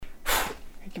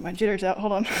Get my jitters out.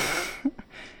 Hold on.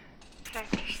 Okay,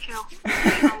 just chill.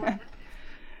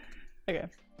 Okay.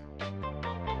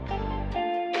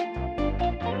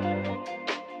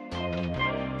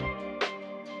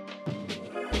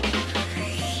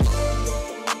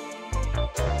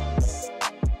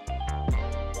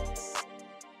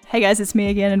 Hey guys, it's me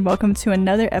again, and welcome to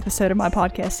another episode of my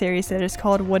podcast series that is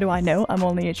called What Do I Know? I'm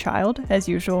Only a Child. As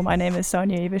usual, my name is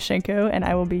Sonya and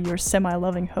I will be your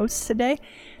semi-loving host today.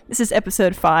 This is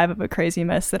episode 5 of a crazy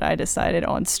mess that I decided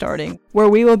on starting, where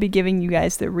we will be giving you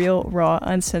guys the real, raw,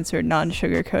 uncensored,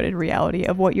 non-sugar-coated reality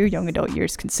of what your young adult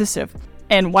years consist of.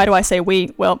 And why do I say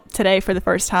we? Well, today, for the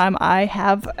first time, I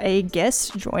have a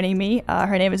guest joining me.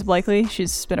 Her name is Blakely.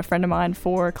 She's been a friend of mine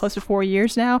for close to 4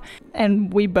 years now.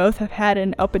 And we both have had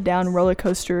an up and down roller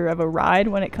coaster of a ride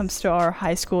when it comes to our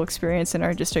high school experience and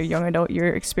our young adult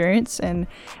year experience. And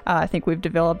I think we've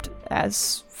developed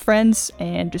as friends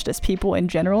and just as people in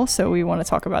general. So we want to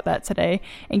talk about that today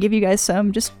and give you guys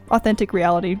some just authentic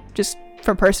reality, just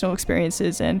from personal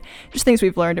experiences and just things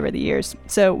we've learned over the years.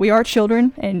 So we are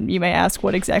children, and you may ask,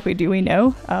 what exactly do we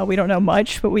know? We don't know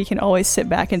much, but we can always sit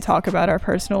back and talk about our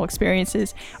personal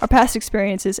experiences, our past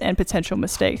experiences, and potential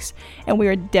mistakes. And we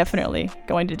are definitely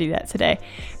going to do that today.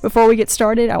 Before we get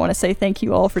started, I want to say thank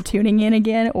you all for tuning in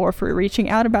again or for reaching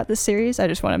out about this series. I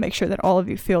just want to make sure that all of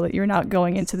you feel that you're not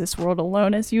going into this world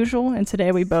alone as usual. And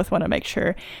today we both want to make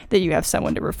sure that you have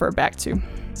someone to refer back to.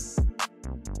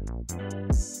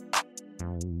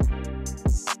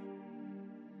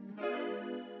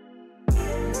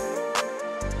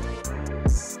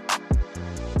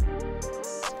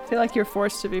 I feel like you're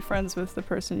forced to be friends with the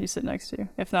person you sit next to.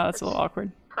 If not, it's a little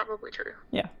awkward. Probably true.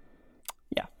 Yeah.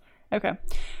 Okay.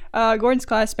 Gordon's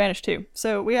class, Spanish 2.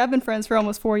 So we have been friends for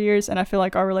almost 4 years, and I feel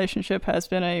like our relationship has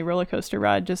been a roller coaster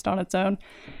ride just on its own.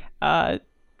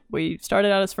 We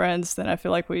started out as friends, then I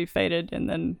feel like we faded, and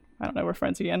then, I don't know, we're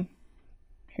friends again.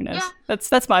 Who knows? Yeah.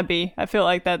 That's my B. I feel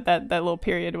like that little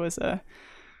period was, I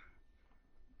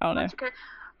don't know. That's okay.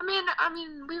 I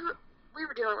mean, we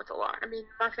were dealing with a lot. I mean,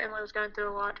 my family was going through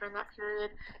a lot during that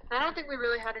period. And I don't think we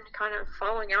really had any kind of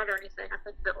falling out or anything. I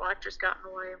think that life just got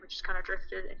in the way and we just kind of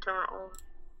drifted into our own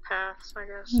paths, I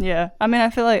guess. Yeah. I mean, I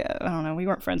feel like, I don't know, we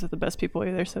weren't friends with the best people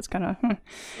either, so it's kind of,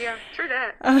 Yeah, true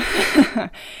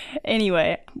that.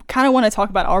 Anyway, kind of want to talk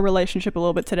about our relationship a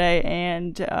little bit today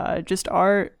and just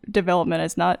our development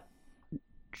as not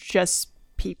just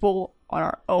people on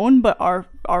our own, but our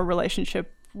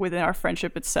relationship within our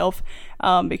friendship itself,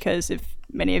 because if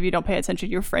many of you don't pay attention,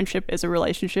 your friendship is a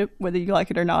relationship, whether you like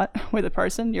it or not, with a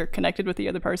person. You're connected with the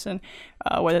other person,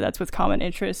 whether that's with common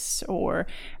interests or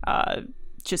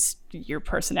just your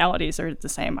personalities are the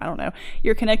same. I don't know.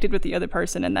 You're connected with the other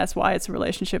person, and that's why it's a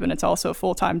relationship, and it's also a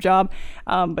full-time job,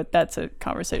 but that's a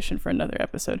conversation for another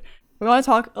episode. We want to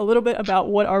talk a little bit about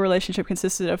what our relationship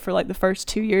consisted of for like the first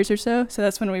 2 years or so. So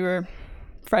that's when we were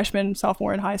freshman,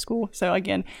 sophomore in high school. So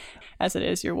again, as it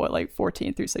is, you're like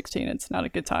 14 through 16. It's not a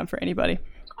good time for anybody.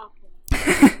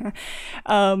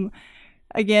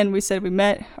 Again, we said we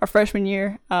met our freshman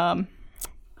year.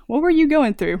 What were you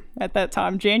going through at that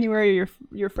time? January or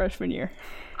your freshman year?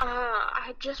 I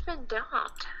had just been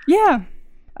dumped. Yeah.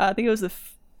 I think it was the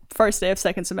first day of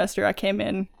second semester. I came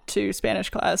in to Spanish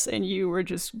class and you were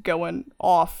just going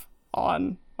off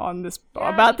on this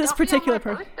about this particular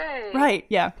person. Right.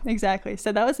 Yeah, exactly.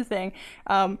 So that was the thing.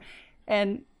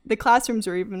 And the classrooms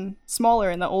are even smaller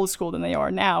in the old school than they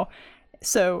are now.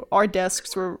 So our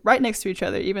desks were right next to each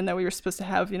other, even though we were supposed to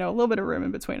have, a little bit of room in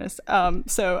between us.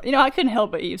 So, I couldn't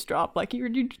help but eavesdrop. Like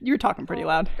you were talking pretty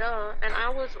loud. Duh. And I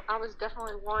was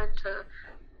definitely one to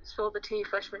spill the tea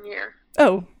freshman year.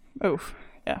 Oh,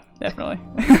 yeah, definitely.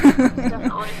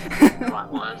 Definitely. Who I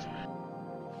was.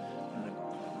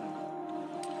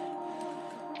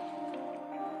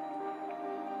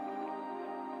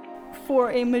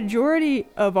 For a majority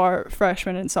of our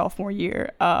freshman and sophomore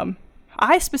year,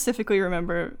 I specifically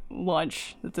remember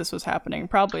lunch that this was happening,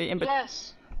 probably in between.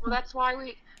 Yes. Well, that's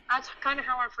kind of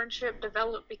how our friendship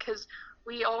developed, because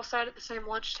we all sat at the same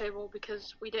lunch table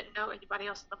because we didn't know anybody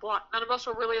else in the block. None of us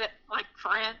were really like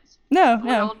friends. No.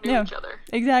 We all knew each other.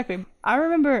 Exactly. I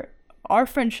remember our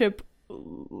friendship.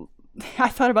 I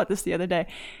thought about this the other day.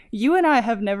 You and I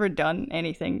have never done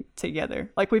anything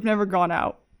together. Like, we've never gone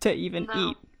out to even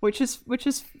eat. Which is,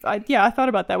 I thought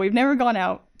about that. We've never gone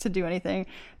out to do anything.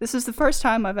 This is the first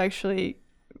time I've actually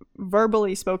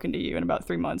verbally spoken to you in about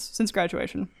 3 months since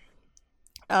graduation.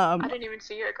 I didn't even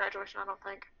see you at graduation, I don't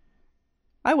think.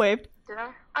 I waved. Did I?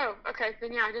 Oh, okay.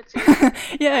 Then yeah, I did see you.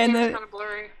 Yeah, and then it's kind of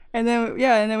blurry. And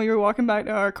then we were walking back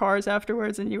to our cars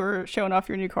afterwards, and you were showing off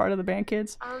your new car to the band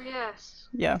kids. Oh yes.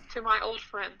 Yeah. To my old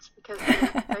friends, because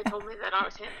they told me that I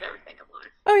was handed everything in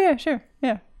life. Oh yeah, sure,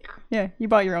 yeah. Yeah. Yeah, you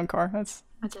bought your own car. That's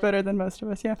better than most of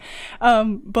us, yeah.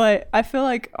 But I feel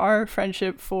like our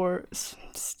friendship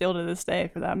still to this day,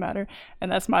 for that matter,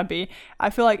 and that's my B, I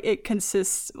feel like it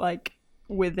consists like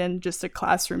within just a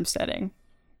classroom setting,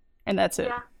 and that's it.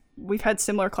 Yeah. We've had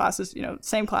similar classes,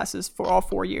 same classes for all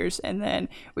 4 years, and then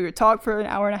we would talk for an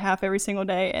hour and a half every single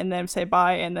day, and then say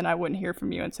bye, and then I wouldn't hear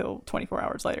from you until 24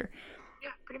 hours later. Yeah,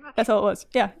 pretty much. That's all it was.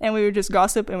 Yeah, and we would just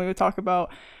gossip, and we would talk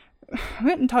about. We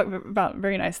didn't talk about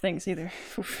very nice things either.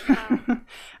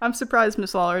 I'm surprised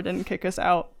Miss Lawler didn't kick us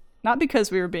out. Not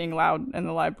because we were being loud in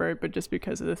the library, but just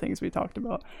because of the things we talked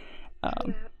about.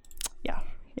 Yeah.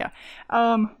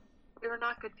 We were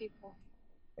not good people.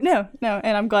 No,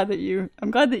 and I'm glad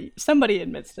that somebody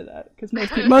admits to that, because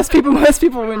most people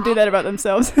wouldn't do that about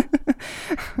themselves.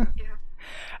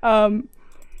 Yeah.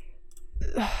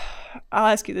 I'll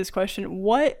ask you this question: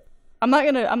 I'm not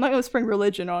gonna spring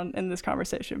religion on in this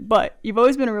conversation, but you've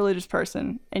always been a religious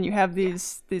person, and you have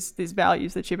these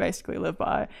values that you basically live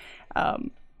by,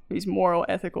 these moral,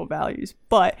 ethical values.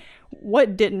 But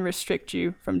what didn't restrict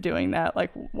you from doing that? Like,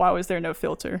 why was there no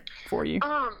filter for you?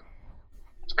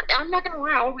 I'm not gonna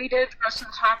lie. All we did most of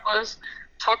the time was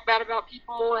talk bad about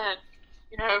people and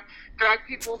drag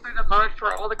people through the mud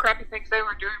for all the crappy things they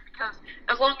were doing, because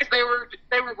as long as they were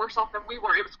worse off than we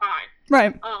were, it was fine.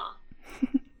 Right.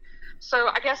 So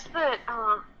I guess that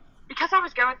because I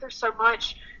was going through so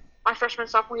much my freshman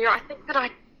sophomore year, I think that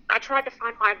I tried to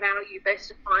find my value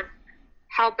based upon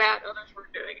how bad others were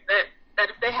doing. That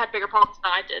if they had bigger problems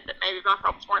than I did, that maybe my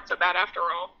problems weren't so bad after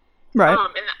all. Right.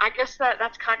 And I guess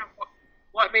that's kind of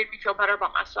what made me feel better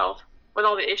about myself with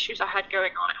all the issues I had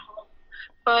going on at home.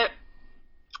 But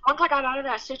once I got out of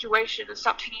that situation and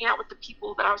stopped hanging out with the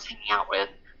people that I was hanging out with,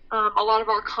 a lot of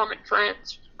our common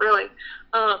friends, really,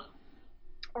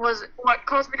 was what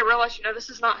caused me to realize, this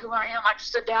is not who I am. I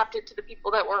just adapted to the people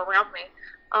that were around me.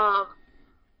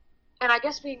 And I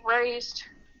guess being raised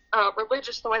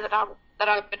religious the way that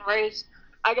I've been raised,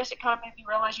 I guess it kind of made me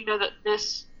realize, that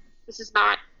this is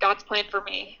not God's plan for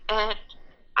me. And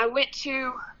I went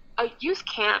to a youth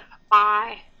camp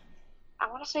I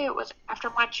want to say it was after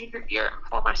my junior year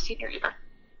or my senior year.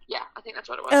 Yeah, I think that's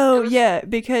what it was. Oh, yeah,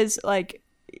 because, like,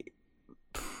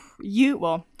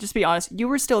 just be honest, you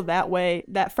were still that way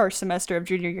that first semester of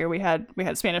junior year. We had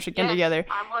Spanish again together.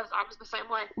 I was the same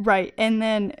way. Right, and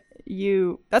then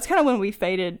that's kind of when we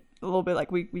faded a little bit,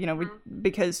 like we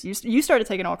because you started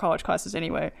taking all college classes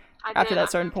anyway after that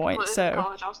certain point. So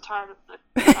college, I was tired of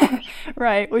the college.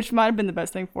 Right, which might have been the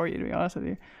best thing for you, to be honest with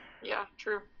you. Yeah,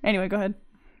 true. Anyway, go ahead.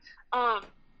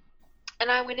 And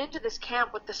I went into this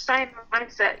camp with the same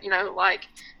mindset, like,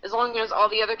 as long as all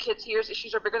the other kids here's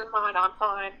issues are bigger than mine, I'm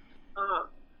fine.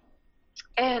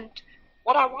 And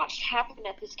what I watched happen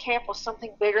at this camp was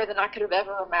something bigger than I could have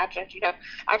ever imagined.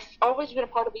 I've always been a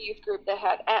part of a youth group that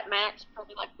had, at max,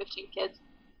 probably like 15 kids.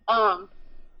 God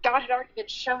had already been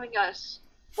showing us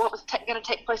what was going to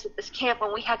take place at this camp,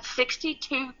 and we had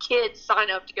 62 kids sign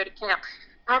up to go to camp.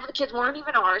 However, the kids weren't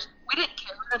even ours. We didn't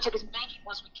care. We were going to take as many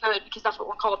people as we could, because that's what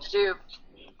we're called to do.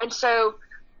 And so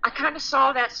I kind of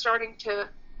saw that starting to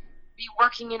be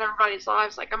working in everybody's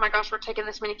lives. Like, oh my gosh, we're taking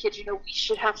this many kids. We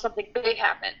should have something big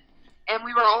happen. And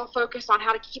we were all focused on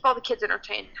how to keep all the kids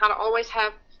entertained, how to always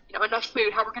have enough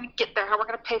food, how we're going to get there, how we're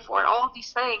going to pay for it, all of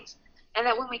these things. And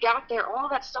that when we got there, all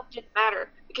of that stuff didn't matter,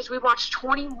 because we watched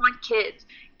 21 kids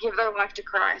give their life to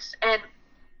Christ. And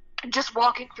just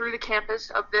walking through the campus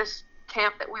of this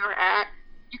camp that we were at,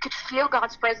 you could feel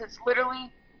God's presence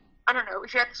literally. I don't know,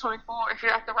 if you're at the swimming pool, or if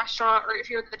you're at the restaurant, or if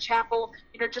you're in the chapel,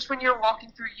 just when you're walking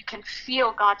through, you can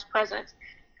feel God's presence.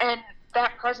 And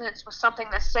that presence was something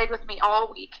that stayed with me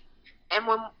all week. And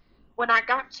when I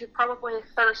got to probably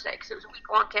Thursday, because it was a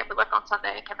week-long camp, we left on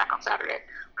Sunday and came back on Saturday.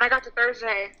 When I got to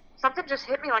Thursday, something just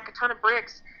hit me like a ton of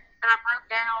bricks, and I broke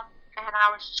down, and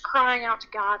I was just crying out to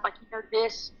God, like,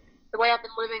 the way I've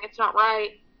been living, it's not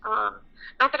right.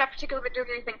 Not that I've particularly been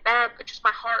doing anything bad, but just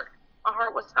my heart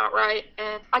was not right.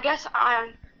 And I guess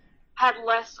I had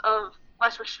less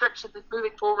restrictions in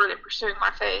moving forward and pursuing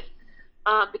my faith,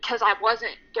 because I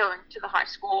wasn't going to the high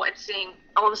school and seeing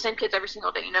all the same kids every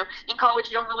single day. In college,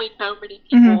 you don't really know many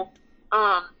people.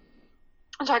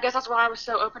 And so I guess that's why I was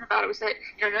so open about it, was that,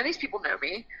 none of these people know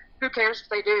me. Who cares if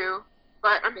they do?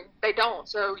 But, they don't.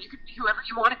 So you can be whoever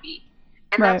you want to be.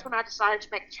 And That's when I decided to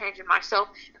make the change in myself.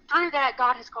 And through that,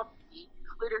 God has called me to be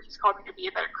a leader. He's called me to be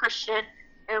a better Christian.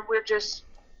 And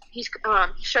he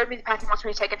showed me the path he wants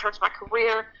me to take in terms of my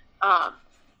career.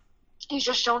 He's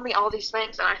just shown me all these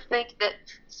things. And I think that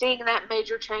seeing that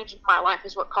major change in my life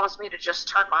is what caused me to just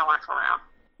turn my life around.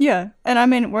 Yeah, and I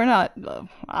mean, we're not.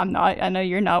 I'm not. I know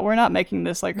you're not. We're not making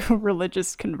this like a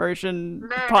religious conversion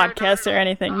podcast or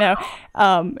anything. No.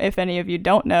 If any of you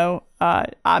don't know,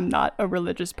 I'm not a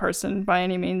religious person by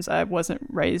any means. I wasn't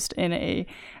raised in a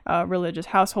religious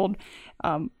household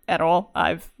at all.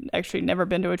 I've actually never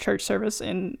been to a church service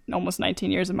in almost 19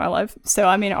 years of my life. So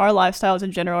I mean, our lifestyles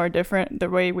in general are different.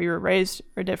 The way we were raised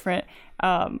are different.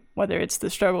 Whether it's the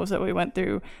struggles that we went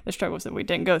through, the struggles that we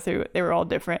didn't go through, they were all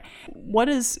different. What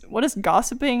is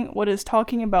gossiping? What is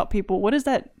talking about people? What does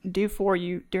that do for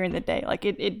you during the day? Like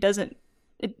it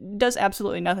does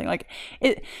absolutely nothing. Like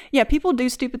yeah, people do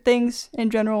stupid things in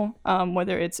general,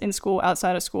 whether it's in school,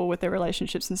 outside of school, with their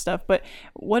relationships and stuff. But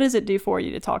what does it do for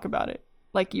you to talk about it?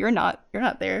 Like you're not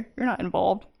there, you're not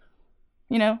involved.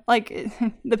 You know, like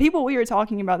the people we were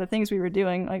talking about, the things we were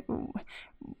doing, like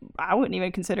I wouldn't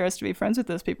even consider us to be friends with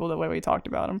those people the way we talked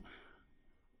about them.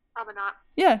 Probably not.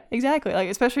 Yeah, exactly. Like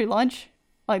especially lunch,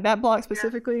 like that block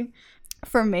specifically. Yeah.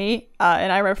 For me,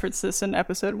 and I referenced this in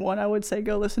episode 1, I would say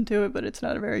go listen to it, but it's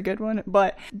not a very good one.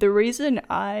 But the reason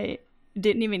I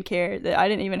didn't even care, that I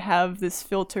didn't even have this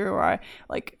filter, or I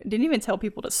like didn't even tell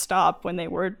people to stop when they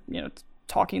were, you know,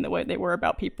 talking the way they were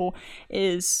about people,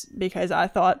 is because I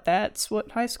thought that's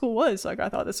what high school was. Like I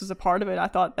thought this was a part of it. I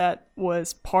thought that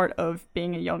was part of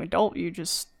being a young adult. You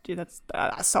just that's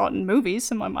I saw it in movies,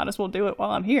 so I might as well do it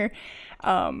while I'm here.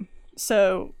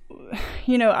 So,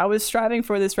 you know, I was striving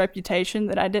for this reputation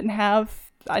that I didn't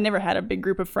have. I never had a big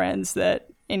group of friends that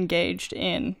engaged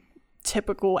in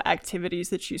typical activities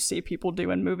that you see people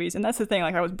do in movies. And that's the thing,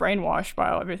 like I was brainwashed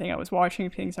by everything I was watching,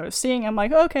 things I was seeing. I'm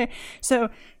like, okay. So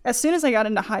as soon as I got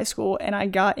into high school and I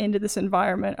got into this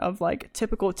environment of like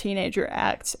typical teenager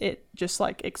acts, it just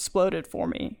like exploded for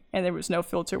me and there was no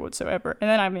filter whatsoever. And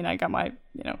then, I mean, I got my,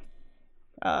 you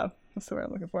know, what's the word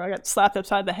I'm looking for? I got slapped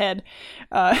upside the head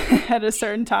at a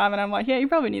certain time, and I'm like, yeah, you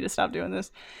probably need to stop doing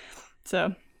this.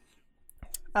 So,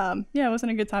 yeah, it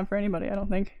wasn't a good time for anybody, I don't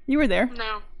think. You were there.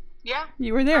 No. Yeah.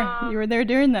 You were there. You were there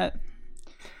during that.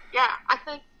 Yeah, I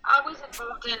think I was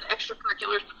involved in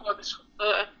extracurriculars before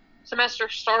the semester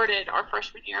started our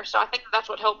freshman year, so I think that's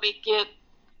what helped me get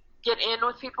in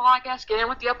with people, I guess, get in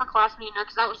with the upperclassmen, you know,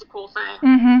 because that was the cool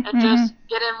thing, just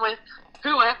get in with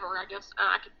whoever, I guess.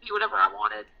 I could be whatever I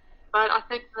wanted. But I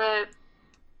think that,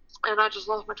 and I just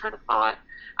lost my train of thought.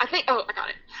 I think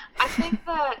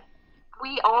that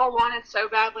we all wanted so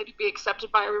badly to be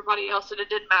accepted by everybody else that it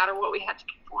didn't matter what we had to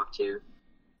conform to.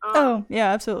 Oh,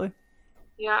 yeah, absolutely.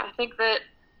 Yeah, I think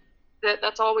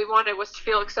that's all we wanted was to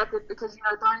feel accepted because, you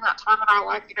know, during that time in our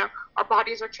life, you know, our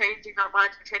bodies are changing, our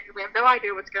minds are changing, we have no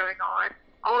idea what's going on.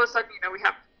 All of a sudden, you know, we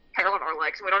have hair on our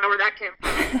legs and we don't know where that came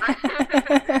from.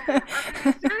 I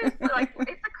mean, seriously, like,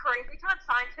 it's a crazy time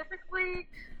scientifically,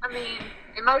 I mean,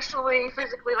 emotionally,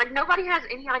 physically, like, nobody has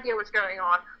any idea what's going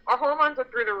on. Our hormones are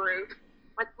through the roof.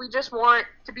 Like, we just want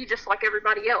to be just like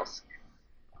everybody else.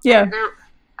 Yeah.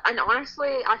 And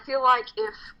honestly, I feel like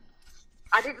if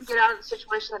I didn't get out of the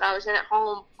situation that I was in at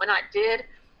home when I did,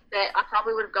 that I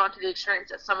probably would have gone to the extremes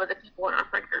that some of the people in our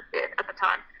friend group did at the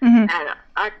time. And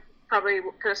I probably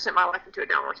could have sent my life into a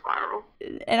downward spiral.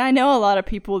 And I know a lot of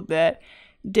people that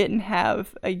didn't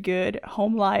have a good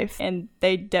home life, and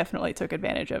they definitely took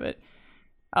advantage of it.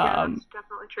 Yeah, that's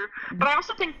definitely true. But I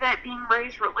also think that being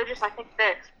raised religious, I think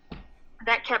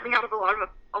that kept me out of a lot of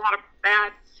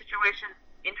bad situations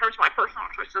in terms of my personal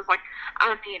choices. Like,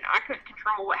 I mean, I couldn't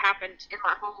control what happened in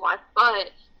my home life,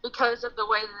 but because of the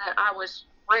way that I was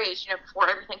raised, you know, before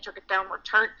everything took a downward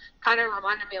turn, kind of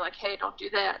reminded me, like, hey, don't do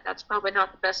that. That's probably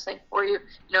not the best thing for you.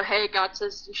 You know, hey, God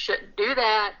says you shouldn't do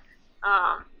that.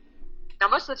 Now,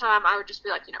 most of the time, I would just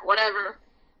be like, you know, whatever,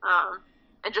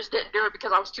 and just didn't do it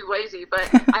because I was too lazy. But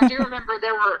I do remember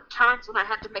there were times when I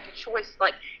had to make a choice,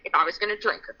 like if I was going to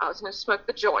drink, or if I was going to smoke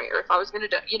the joint, or if I was going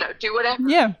to, do whatever.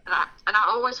 Yeah. And I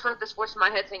always heard this voice in my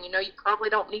head saying, you know, you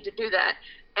probably don't need to do that.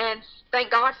 And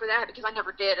thank God for that, because I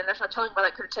never did. And there's no telling what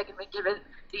I could have taken me given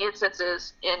the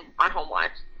instances in my home life.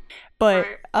 But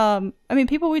I mean,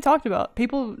 people we talked about,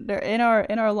 people in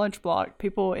our lunch block,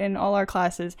 people in all our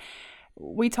classes,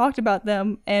 we talked about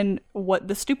them and what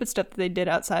the stupid stuff that they did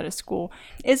outside of school.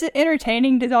 Is it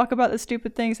entertaining to talk about the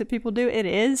stupid things that people do? It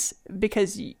is,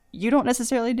 because you don't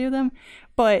necessarily do them.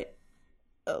 But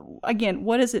again,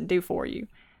 what does it do for you?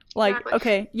 Like, exactly.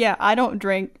 Okay, yeah, I don't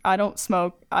drink, I don't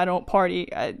smoke, I don't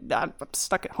party. I'm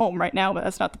stuck at home right now, but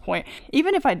that's not the point.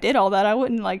 Even if I did all that, I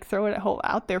wouldn't like throw it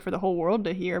out there for the whole world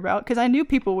to hear about, because I knew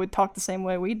people would talk the same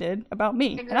way we did about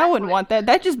me. Exactly. And I wouldn't want that.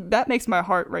 That makes my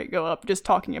heart rate go up just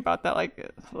talking about that.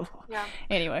 Like, yeah.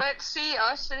 Anyway. But see,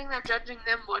 us sitting there judging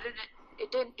them,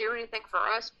 it didn't do anything for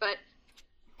us, but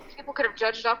people could have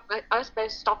judged us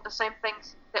based off the same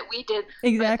things that we did.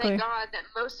 Exactly. But thank God that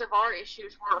most of our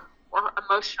issues were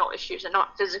emotional issues and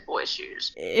not physical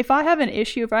issues. If I have an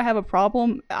issue, if I have a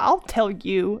problem, I'll tell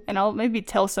you, and I'll maybe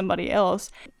tell somebody else.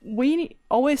 We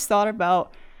always thought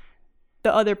about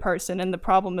the other person and the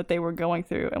problem that they were going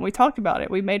through, and we talked about it.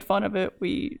 We made fun of it.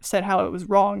 We said how it was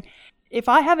wrong. If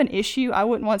I have an issue, I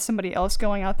wouldn't want somebody else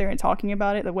going out there and talking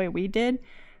about it the way we did.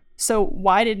 So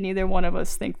why did neither one of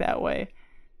us think that way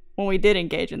when we did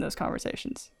engage in those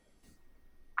conversations?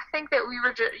 I think that we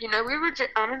were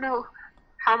just, I don't know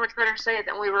how much better to say it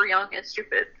than we were young and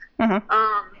stupid. Uh-huh.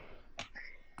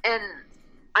 And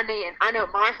I mean, I know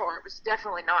my heart was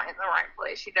definitely not in the right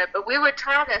place, but we would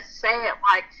try to say it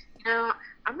like,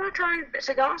 I'm not trying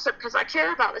to gossip because I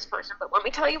care about this person, but let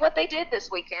me tell you what they did this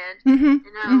weekend.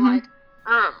 Like,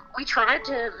 we tried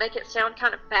to make it sound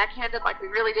kind of backhanded, like we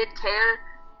really didn't care.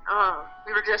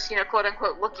 We were just, quote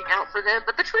unquote, looking out for them.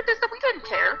 But the truth is that we didn't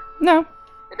care. No.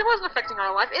 It wasn't affecting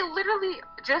our life. It literally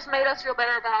just made us feel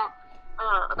better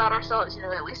about ourselves.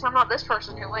 At least I'm not this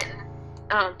person who went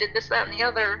and did this, that, and the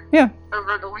other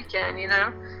over the weekend,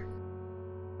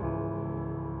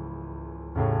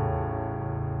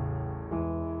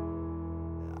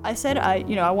 I said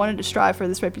I wanted to strive for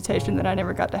this reputation that I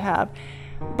never got to have.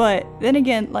 But then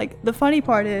again, like, the funny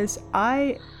part is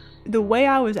the way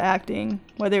I was acting,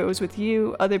 whether it was with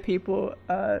you, other people,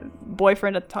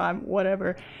 boyfriend at the time,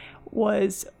 whatever,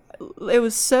 it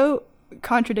was so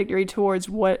contradictory towards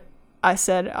what I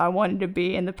said I wanted to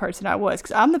be and the person I was.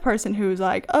 Because I'm the person who's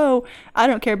like, oh, I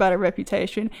don't care about a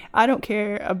reputation. I don't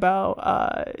care about,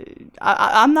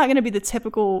 I'm not going to be the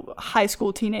typical high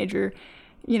school teenager,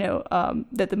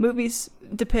 that the movies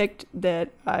depict, that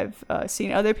I've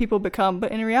seen other people become.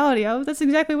 But in reality, that's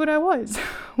exactly what I was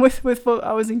with what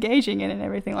I was engaging in and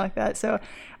everything like that. So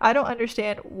I don't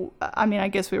understand. I mean, I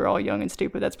guess we were all young and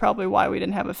stupid. That's probably why we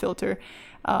didn't have a filter.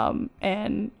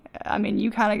 And I mean,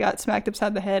 you kind of got smacked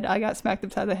upside the head. I got smacked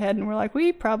upside the head, and we're like,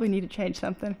 we probably need to change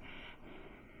something.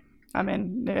 I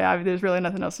mean, there's really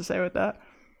nothing else to say with that.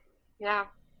 Yeah.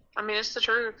 I mean, it's the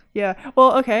truth. Yeah.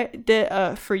 Well, okay.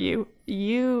 For you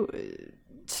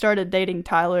started dating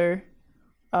Tyler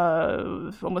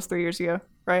almost 3 years ago,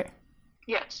 right?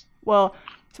 Yes. Well,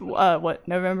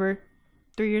 November?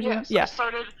 3 years ago? Yeah. I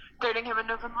started dating him in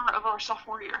November of our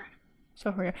sophomore year.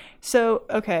 So,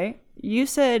 okay, you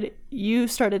said you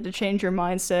started to change your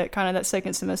mindset kind of that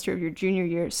second semester of your junior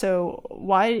year. So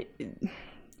why... I'm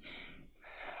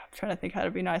trying to think how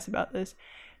to be nice about this.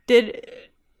 Did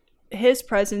his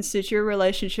presence, did your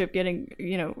relationship getting,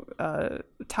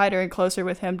 tighter and closer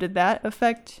with him, did that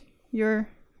affect your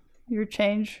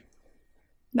change?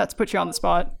 Not to put you on the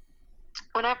spot.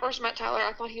 When I first met Tyler,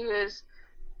 I thought he was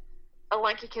a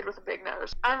lanky kid with a big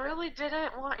nose. I really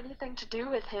didn't want anything to do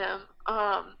with him.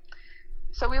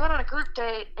 So we went on a group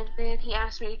date, and then he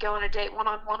asked me to go on a date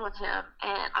one-on-one with him,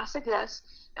 and I said yes.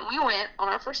 And we went on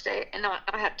our first date, and I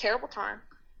had a terrible time.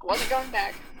 I wasn't going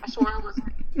back. I swear I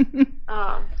wasn't.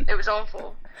 It was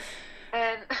awful.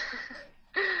 And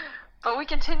but we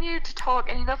continued to talk,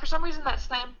 and for some reason that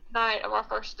same night of our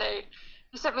first date,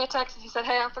 he sent me a text and he said,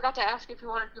 "Hey, I forgot to ask you if you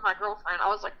wanted to be my girlfriend." I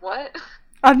was like, "What?"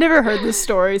 I've never heard this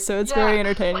story, so it's very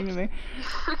entertaining to me. You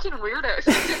freaking weirdo.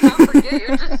 Don't forget,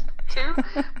 you're just too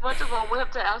much of a whip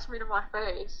to ask me to my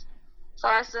face. So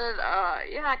I said,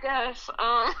 yeah, I guess.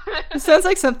 It sounds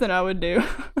like something I would do.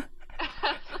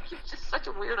 You're just such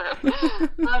a weirdo.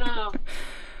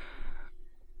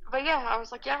 But yeah, I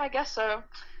was like, yeah, I guess so.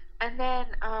 And then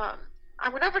I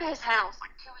went over to his house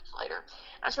like 2 weeks later.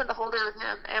 I spent the whole day with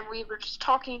him, and we were just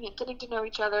talking and getting to know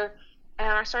each other. And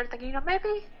I started thinking,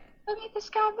 maybe this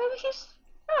guy, maybe he's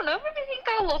got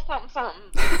a little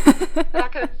something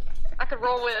that I could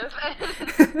roll with.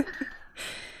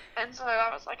 And so I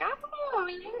was like, I don't know. I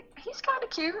mean, he's kind of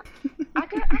cute. I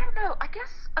don't know. I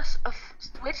guess a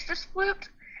switch just flipped,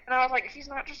 and I was like, he's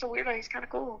not just a weirdo. He's kind of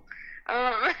cool.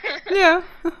 Yeah.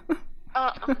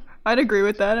 I'd agree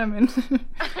with that. I mean,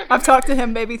 I've talked to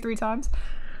him maybe 3 times.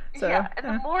 So, yeah, and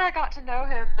the more I got to know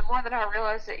him, the more that I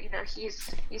realized that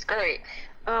he's great.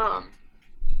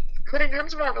 But in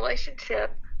terms of our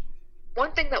relationship,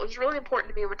 one thing that was really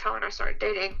important to me when Tyler and I started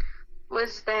dating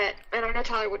was that, and I know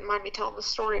Tyler wouldn't mind me telling this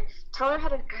story, Tyler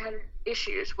had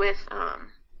issues with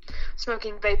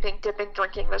smoking, vaping, dipping,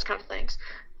 drinking, those kind of things.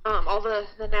 All the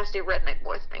nasty redneck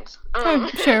boy things.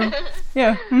 Sure.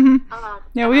 Yeah. Mm-hmm.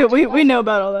 Yeah, we know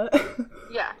about all that.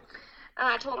 Yeah. And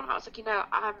I told him, I was like,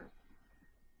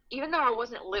 even though I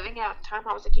wasn't living it at the time,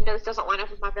 I was like, this doesn't line up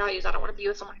with my values. I don't want to be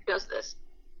with someone who does this.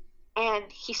 And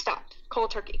he stopped,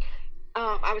 cold turkey.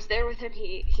 I was there with him.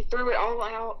 He threw it all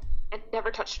out and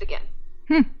never touched it again.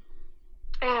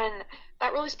 And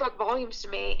that really spoke volumes to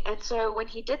me. And so when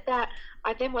he did that,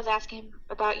 I then was asking him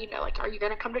about, like, are you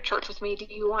going to come to church with me?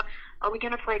 Are we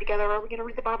going to pray together? Are we going to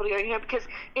read the Bible together? Because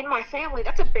in my family,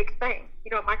 that's a big thing.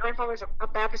 My grandfather's a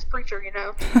Baptist preacher,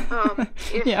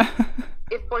 If, Yeah.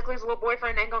 if Blakely's little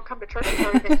boyfriend ain't going to come to church with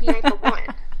her, then he ain't the one.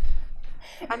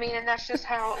 I mean, and that's just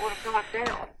how it would have gone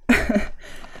down.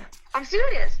 I'm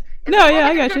serious. If No, yeah,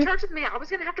 I got to you. church with me, I was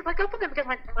going to have to break up with him because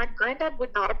my granddad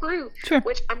would not approve. Sure.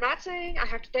 Which I'm not saying I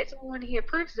have to date someone he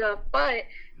approves of, but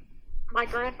my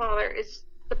grandfather is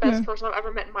the best person I've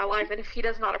ever met in my life, and if he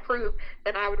does not approve,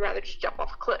 then I would rather just jump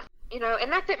off a cliff. And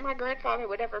not that my grandfather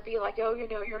would ever be like, oh,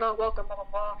 you're not welcome, blah, blah,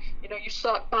 blah, you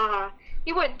suck, bye.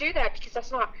 He wouldn't do that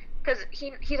because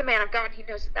he's a man of God, he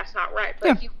knows that that's not right,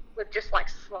 but he would just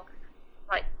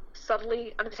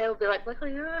subtly under the table be like,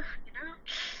 Blakely,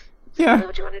 yeah.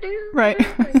 What you want to do? Right.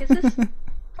 Is this,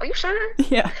 are you sure?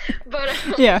 Yeah. But,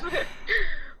 yeah.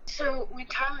 So when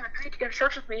Tyler agreed to go to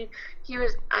church with me,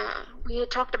 we had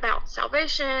talked about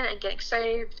salvation and getting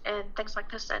saved and things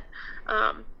like this, and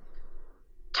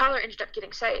Tyler ended up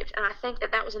getting saved, and I think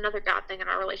that was another God thing in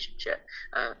our relationship.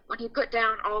 When he put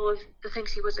down all of the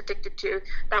things he was addicted to,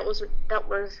 that was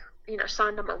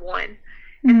sign number one.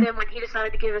 And then when he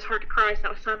decided to give his heart to Christ,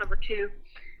 that was sign number two.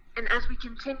 And as we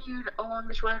continued along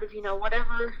this road of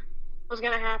whatever was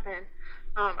going to happen,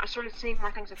 I started seeing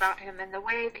more things about him, and the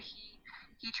way that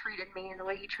he treated me and the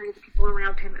way he treated the people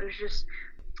around him, it was just,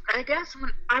 I guess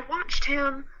when I watched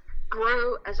him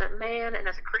grow as a man and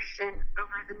as a Christian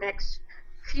over the next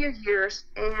few years,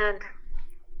 and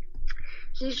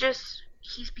he's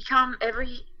become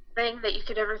everything that you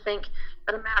could ever think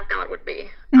that a man of God would be.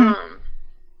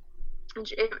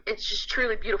 It's just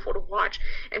truly beautiful to watch,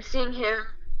 and seeing him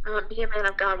be a man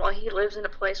of God while he lives in a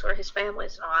place where his family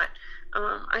is not.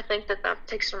 I think that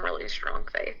takes some really strong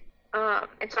faith.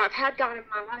 And so I've had God in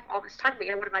my life all this time, but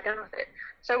what have I done with it?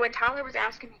 So when Tyler was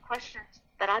asking me questions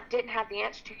that I didn't have the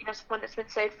answer to, someone that's been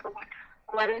saved for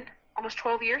 11, almost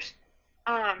 12 years,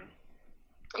 why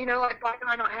do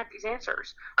I not have these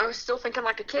answers? I was still thinking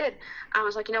like a kid. I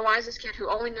was like, why is this kid who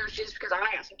only knows Jesus because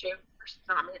I asked him to?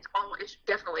 I mean, it's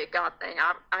definitely a God thing.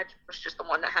 I was just the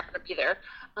one that happened to be there.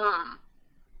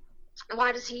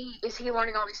 Why is he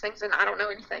learning all these things and I don't know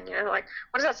anything? What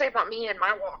does that say about me and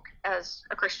my walk as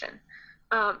a Christian?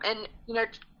 And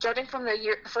judging from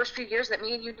the first few years that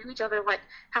me and you knew each other,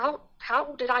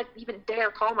 how did I even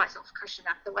dare call myself a Christian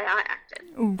after the way I acted?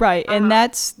 Right,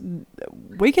 and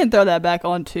we can throw that back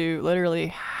onto literally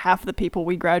half the people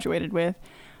we graduated with.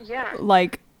 Yeah.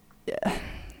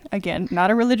 Again, not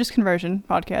a religious conversion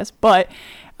podcast, but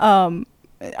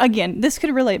again, this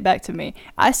could relate back to me.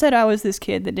 I said I was this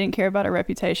kid that didn't care about a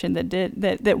reputation,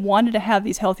 that wanted to have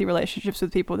these healthy relationships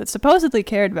with people, that supposedly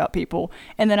cared about people,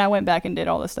 and then I went back and did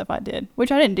all the stuff I did, which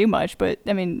I didn't do much, but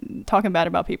I mean, talking bad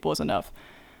about people is enough.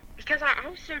 Because I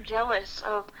was so jealous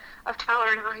of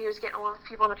Tyler and how he was getting along with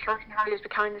people in the church and how he was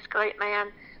becoming this great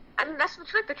man. I mean, that's the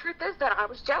truth. The truth is that I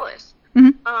was jealous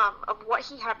of what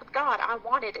he had with God. I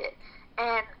wanted it.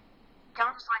 And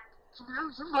God was like,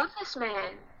 you love this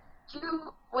man.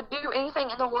 You would do anything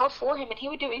in the world for him, and he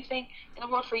would do anything in the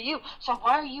world for you. So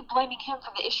why are you blaming him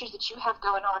for the issues that you have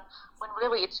going on when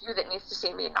really it's you that needs to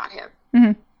see me and not him?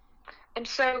 Mm-hmm. And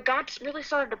so God really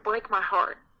started to break my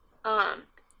heart.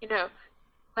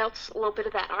 Melts a little bit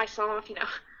of that ice off,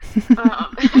 soften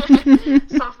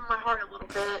my heart a little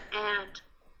bit, and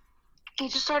he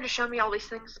just started to show me all these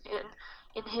things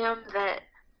in him that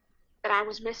I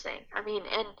was missing. I mean,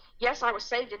 and yes, I was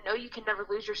saved, and no, you can never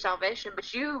lose your salvation,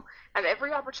 but you have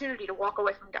every opportunity to walk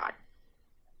away from God.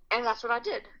 And that's what I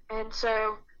did. And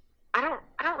so I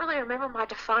don't really remember my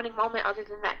defining moment other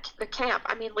than the camp.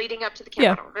 I mean, leading up to the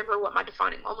camp, I don't remember what my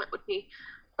defining moment would be.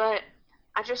 But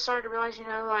I just started to realize,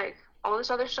 all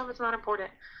this other stuff is not important.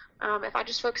 If I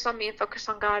just focus on me and focus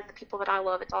on God, the people that I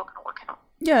love, it's all going to work out.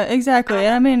 Yeah, exactly.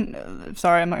 And I mean,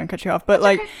 sorry, I'm not going to cut you off, but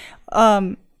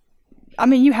I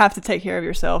mean, you have to take care of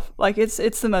yourself.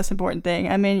 It's the most important thing.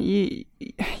 I mean,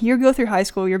 you go through high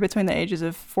school, you're between the ages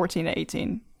of 14 to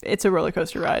 18. It's a roller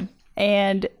coaster ride.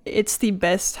 And it's the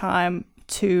best time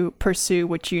to pursue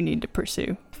what you need to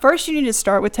pursue. First, you need to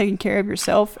start with taking care of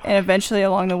yourself, and eventually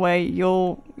along the way,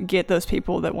 you'll get those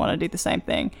people that want to do the same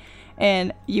thing.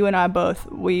 And you and I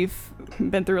both, we've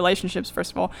been through relationships,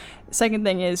 first of all. Second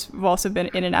thing is, we've also been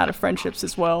in and out of friendships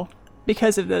as well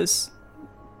because of those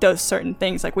certain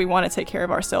things. We want to take care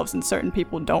of ourselves, and certain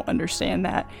people don't understand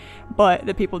that. But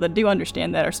the people that do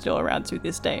understand that are still around to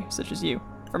this day, such as you,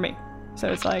 for me.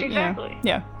 So it's exactly.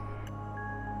 Yeah.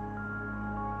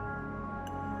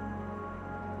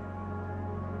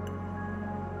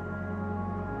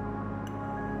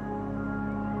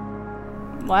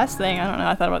 last thing, I don't know,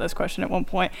 I thought about this question at one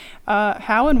point.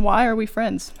 How and why are we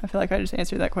friends? I feel like I just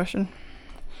answered that question.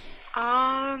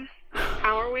 How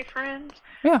are we friends?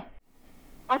 Yeah.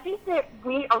 I think that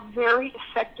we are very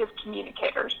effective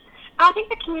communicators. I think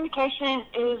that communication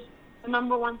is the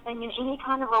number one thing in any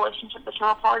kind of relationship that you're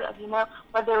a part of,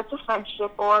 whether it's a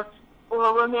friendship or a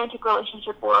romantic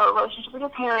relationship or a relationship with your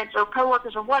parents or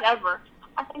coworkers or whatever.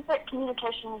 I think that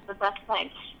communication is the best thing.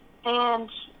 And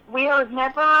we're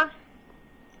never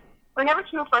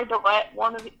too afraid to let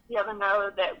one of the other know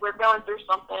that we're going through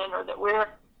something or that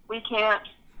we can't,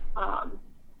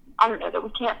 that we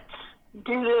can't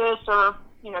do this or,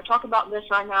 talk about this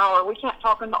right now, or we can't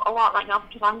talk a lot right now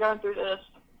because I'm going through this.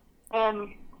 But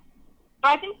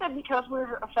I think that because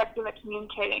we're effective at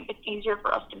communicating, it's easier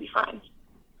for us to be friends.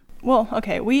 Well,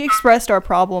 okay, we expressed our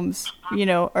problems,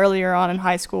 earlier on in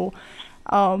high school,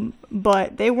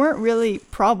 but they weren't really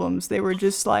problems. They were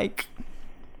just like,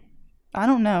 I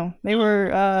don't know. They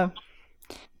were,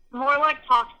 more like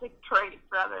toxic traits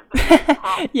rather than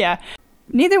problems. Yeah.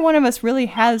 Neither one of us really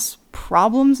has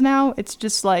problems now. It's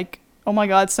just like, oh my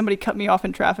God, somebody cut me off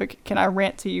in traffic. Can I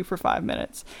rant to you for 5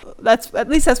 minutes? At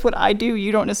least that's what I do.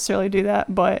 You don't necessarily do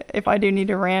that, but if I do need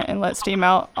to rant and let steam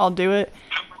out, I'll do it.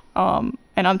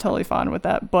 And I'm totally fine with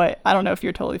that, but I don't know if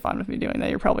you're totally fine with me doing that.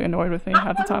 You're probably annoyed with me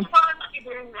half the time. I'm fine with you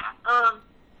doing that.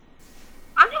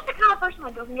 I'm just the kind of person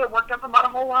that doesn't get worked up about a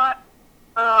whole lot.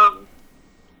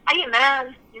 I get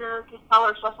mad, because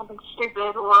Tyler says something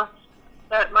stupid, or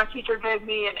that my teacher gave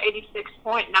me an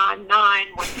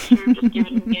 86.99 when she should have just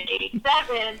given me an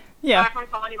 87. Yeah. I'm not trying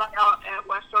to call anybody out at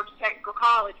West Georgia Technical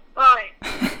College, but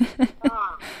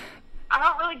I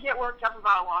don't really get worked up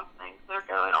about a lot of things that are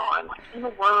going on, like in the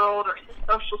world or in the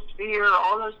social sphere, or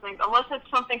all those things, unless it's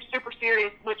something super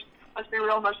serious, which, let's be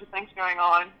real, most of the things going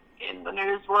on in the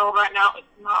news world right now, it's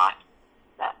not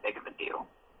that big of a deal.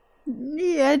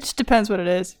 Yeah, it just depends what it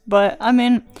is. But, I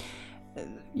mean,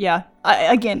 yeah,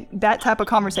 again, that type of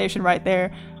conversation right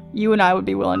there, you and I would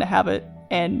be willing to have it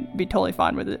and be totally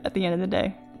fine with it at the end of the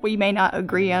day. We may not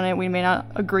agree on it. We may not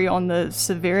agree on the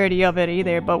severity of it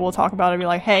either, but we'll talk about it and be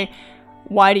like, hey,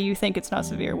 why do you think it's not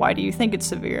severe? Why do you think it's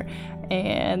severe?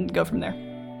 And go from there.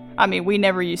 I mean, we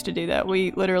never used to do that.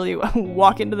 We literally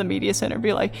walk into the media center and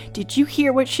be like, did you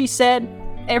hear what she said?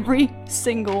 Every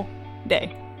single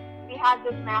day. We had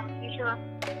this math teacher,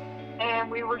 and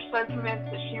we were so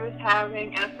convinced that she was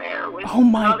having an affair with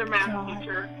another math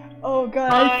teacher. Oh,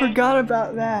 God, I forgot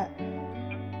about that.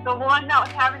 The one that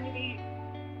was having to be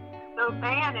the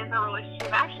man in the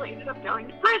relationship actually ended up going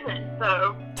to prison,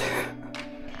 so...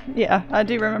 Yeah, I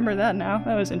do remember that now.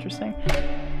 That was interesting.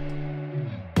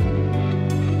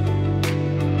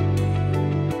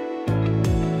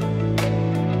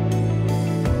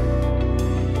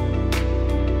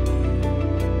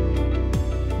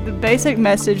 The basic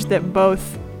message that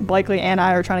both Blakely and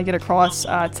I are trying to get across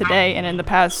today and in the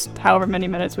past however many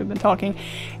minutes we've been talking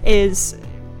is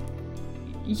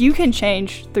you can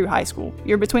change through high school.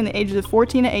 You're between the ages of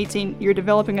 14 and 18. You're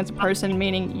developing as a person,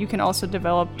 meaning you can also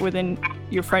develop within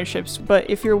your friendships. But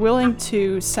if you're willing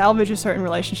to salvage a certain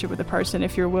relationship with a person,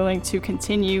 if you're willing to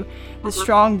continue the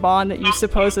strong bond that you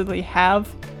supposedly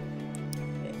have,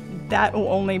 that will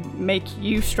only make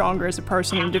you stronger as a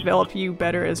person and develop you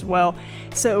better as well.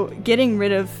 So getting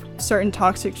rid of certain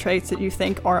toxic traits that you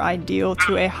think are ideal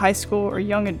to a high school or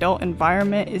young adult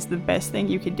environment is the best thing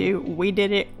you could do. We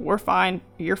did it. We're fine.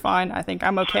 You're fine. I think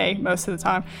I'm okay most of the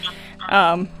time.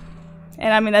 And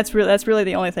I mean, that's really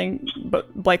the only thing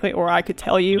Blakely or I could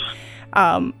tell you.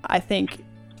 I think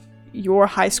your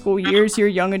high school years, your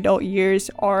young adult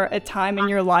years are a time in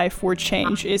your life where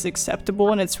change is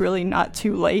acceptable, and it's really not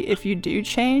too late if you do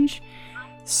change.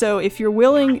 So if you're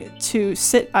willing to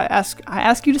I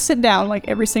ask you to sit down like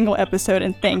every single episode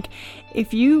and think,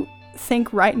 if you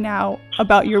think right now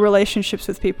about your relationships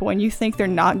with people and you think they're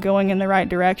not going in the right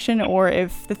direction, or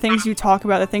if the things you talk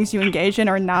about, the things you engage in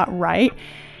are not right,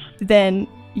 then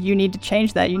you need to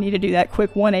change that. You need to do that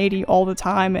quick 180 all the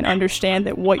time and understand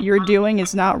that what you're doing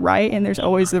is not right, and there's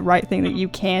always the right thing that you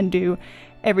can do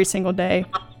every single day.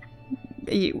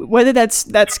 Whether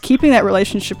that's keeping that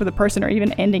relationship with a person or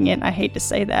even ending it, I hate to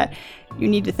say that, you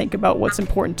need to think about what's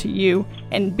important to you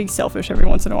and be selfish every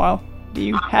once in a while. Do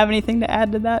you have anything to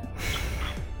add to that?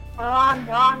 No,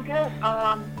 I'm good.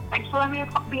 Thanks for letting me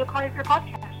be a part of your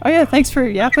podcast. Oh yeah, thanks for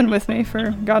yapping with me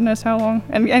for God knows how long.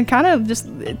 And kind of just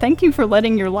thank you for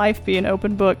letting your life be an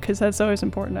open book, because that's always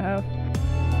important to have.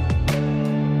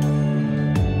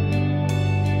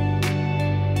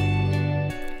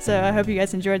 So I hope you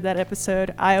guys enjoyed that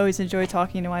episode. I always enjoy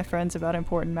talking to my friends about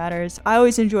important matters. I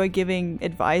always enjoy giving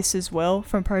advice as well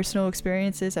from personal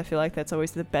experiences. I feel like that's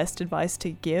always the best advice to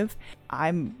give.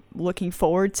 I'm looking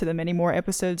forward to the many more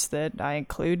episodes that I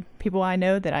include people I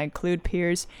know, that I include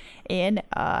peers, and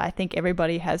I think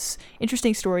everybody has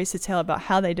interesting stories to tell about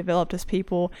how they developed as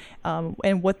people,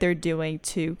 and what they're doing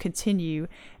to continue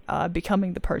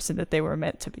becoming the person that they were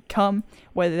meant to become,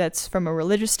 whether that's from a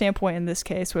religious standpoint in this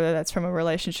case, whether that's from a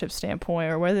relationship standpoint,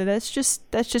 or whether that's just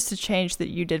a change that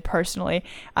you did personally.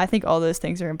 I think all those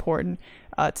things are important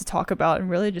to talk about, and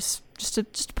really just to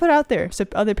put out there so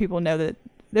other people know that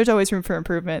there's always room for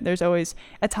improvement. There's always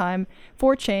a time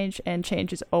for change, and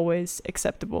change is always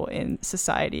acceptable in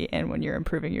society and when you're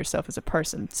improving yourself as a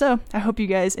person. So I hope you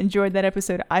guys enjoyed that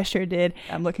episode. I sure did.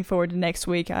 I'm looking forward to next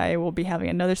week. I will be having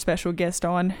another special guest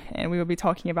on, and we will be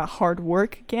talking about hard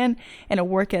work again and a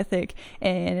work ethic,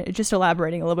 and just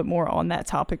elaborating a little bit more on that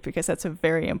topic, because that's a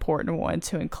very important one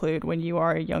to include when you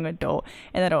are a young adult,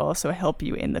 and that'll also help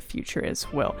you in the future as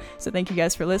well. So thank you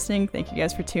guys for listening. Thank you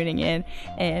guys for tuning in,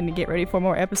 and get ready for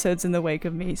more episodes in the wake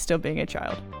of me still being a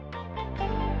child.